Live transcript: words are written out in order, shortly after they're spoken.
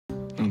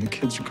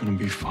kids are gonna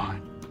be fine.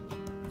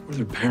 We're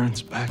their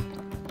parents, Beck.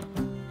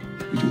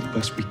 We do the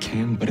best we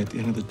can, but at the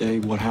end of the day,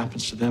 what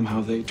happens to them,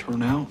 how they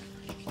turn out,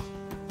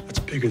 that's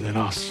bigger than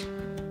us.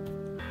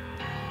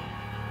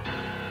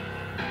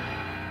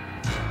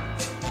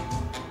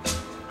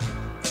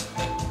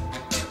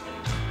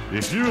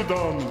 If you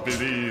don't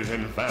believe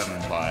in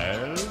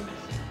vampires,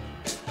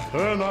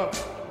 turn up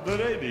the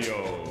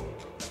radio.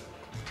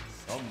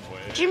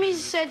 Somewhere. Jimmy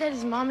said that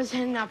his mom is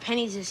handing out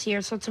pennies this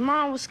year, so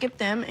tomorrow we'll skip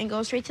them and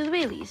go straight to the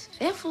Baileys.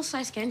 They have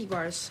full-size candy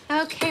bars.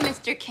 Okay,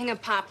 Mr. King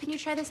of Pop, can you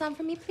try this on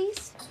for me,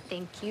 please?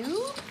 Thank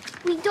you.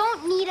 We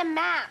don't need a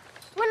map.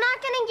 We're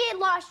not gonna get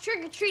lost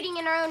trick-or-treating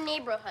in our own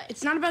neighborhood.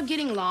 It's not about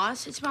getting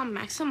lost. It's about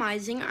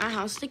maximizing our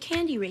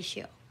house-to-candy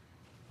ratio.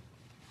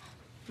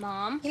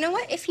 Mom? You know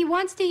what? If he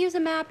wants to use a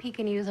map, he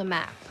can use a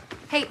map.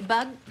 Hey,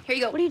 Bug, here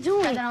you go. What are you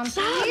doing? Try that on,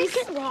 Stop, please.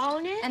 you can't roll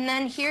on it. And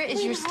then here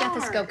is your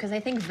stethoscope, because I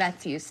think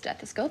vets use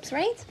stethoscopes,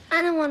 right?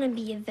 I don't want to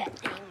be a vet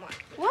anymore.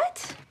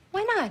 What?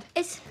 Why not?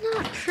 It's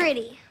not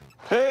pretty.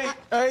 Hey,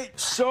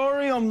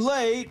 sorry I'm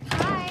late.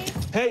 Hi.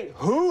 Hey,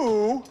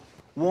 who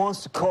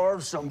wants to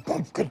carve some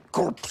pumpkin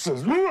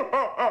corpses?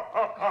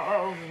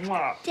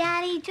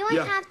 Daddy, do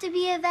I have to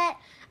be a vet?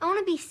 I want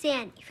to be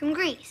Sandy from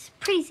Greece.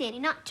 Pretty Sandy,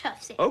 not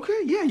tough Sandy.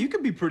 Okay, yeah, you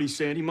could be pretty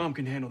Sandy. Mom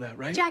can handle that,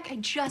 right? Jack, I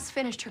just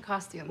finished her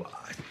costume.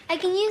 I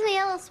can use my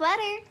yellow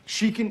sweater.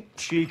 She can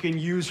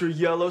use her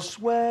yellow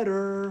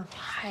sweater.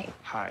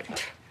 Hi.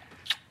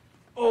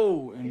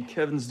 Oh, and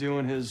Kevin's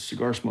doing his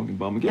cigar smoking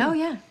bum again. Oh,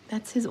 yeah.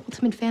 That's his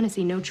ultimate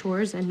fantasy. No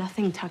chores and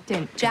nothing tucked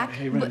in. Jack,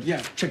 Hey, Ren,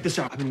 yeah, check this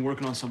out. I've been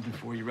working on something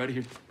for you. Ready?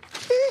 Here.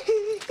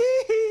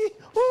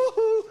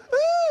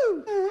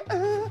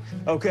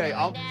 Okay,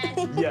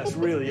 yes,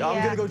 really.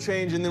 I'm gonna go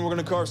change, and then we're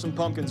gonna carve some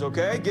pumpkins,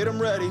 okay? Get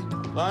them ready.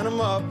 Line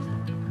them up.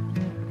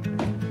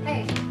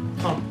 Hey,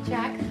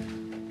 Jack,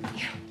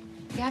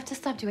 you have to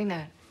stop doing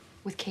that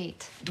with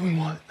Kate. Doing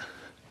what?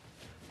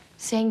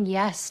 Saying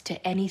yes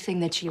to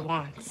anything that she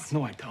wants.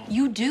 No, I don't.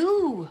 You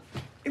do.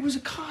 It was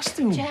a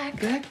costume.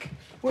 Jack. Beck.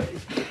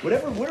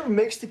 Whatever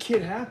makes the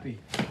kid happy.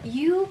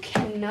 You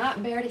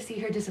cannot bear to see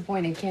her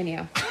disappointed, can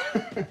you?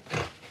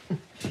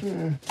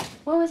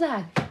 What was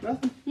that?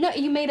 Nothing. No,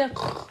 you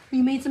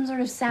made some sort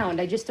of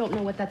sound. I just don't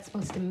know what that's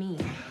supposed to mean.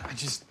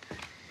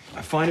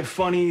 I find it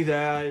funny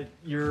that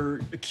you're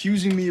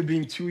accusing me of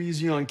being too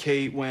easy on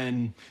Kate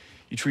when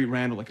you treat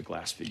Randall like a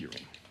glass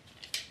figurine.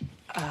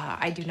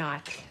 I do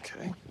not.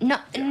 Okay.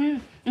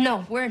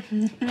 No, we're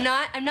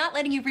not. I'm not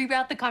letting you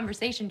reroute the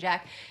conversation,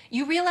 Jack.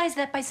 You realize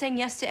that by saying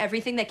yes to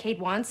everything that Kate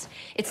wants,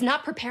 it's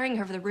not preparing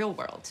her for the real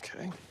world.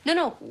 Okay.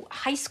 No,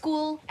 high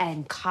school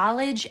and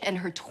college and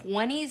her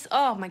 20s.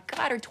 Oh, my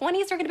God, her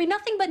 20s are gonna be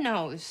nothing but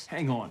no's.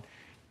 Hang on.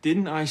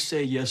 Didn't I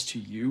say yes to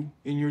you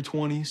in your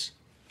 20s?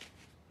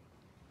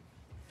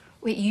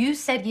 Wait, you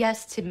said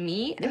yes to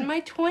me in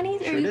my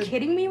 20s? Are you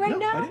kidding me right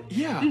now? I didn't.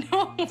 Yeah.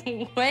 No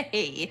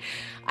way.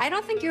 I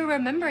don't think you're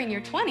remembering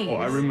your 20s. Oh,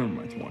 I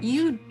remember my 20s.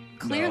 You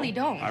clearly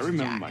No, don't. I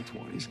remember Jack. my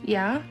 20s.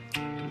 Yeah?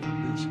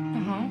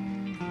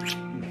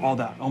 All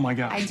that. Oh, my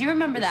gosh. I do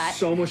remember that.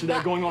 So much of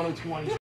that going on in 20s.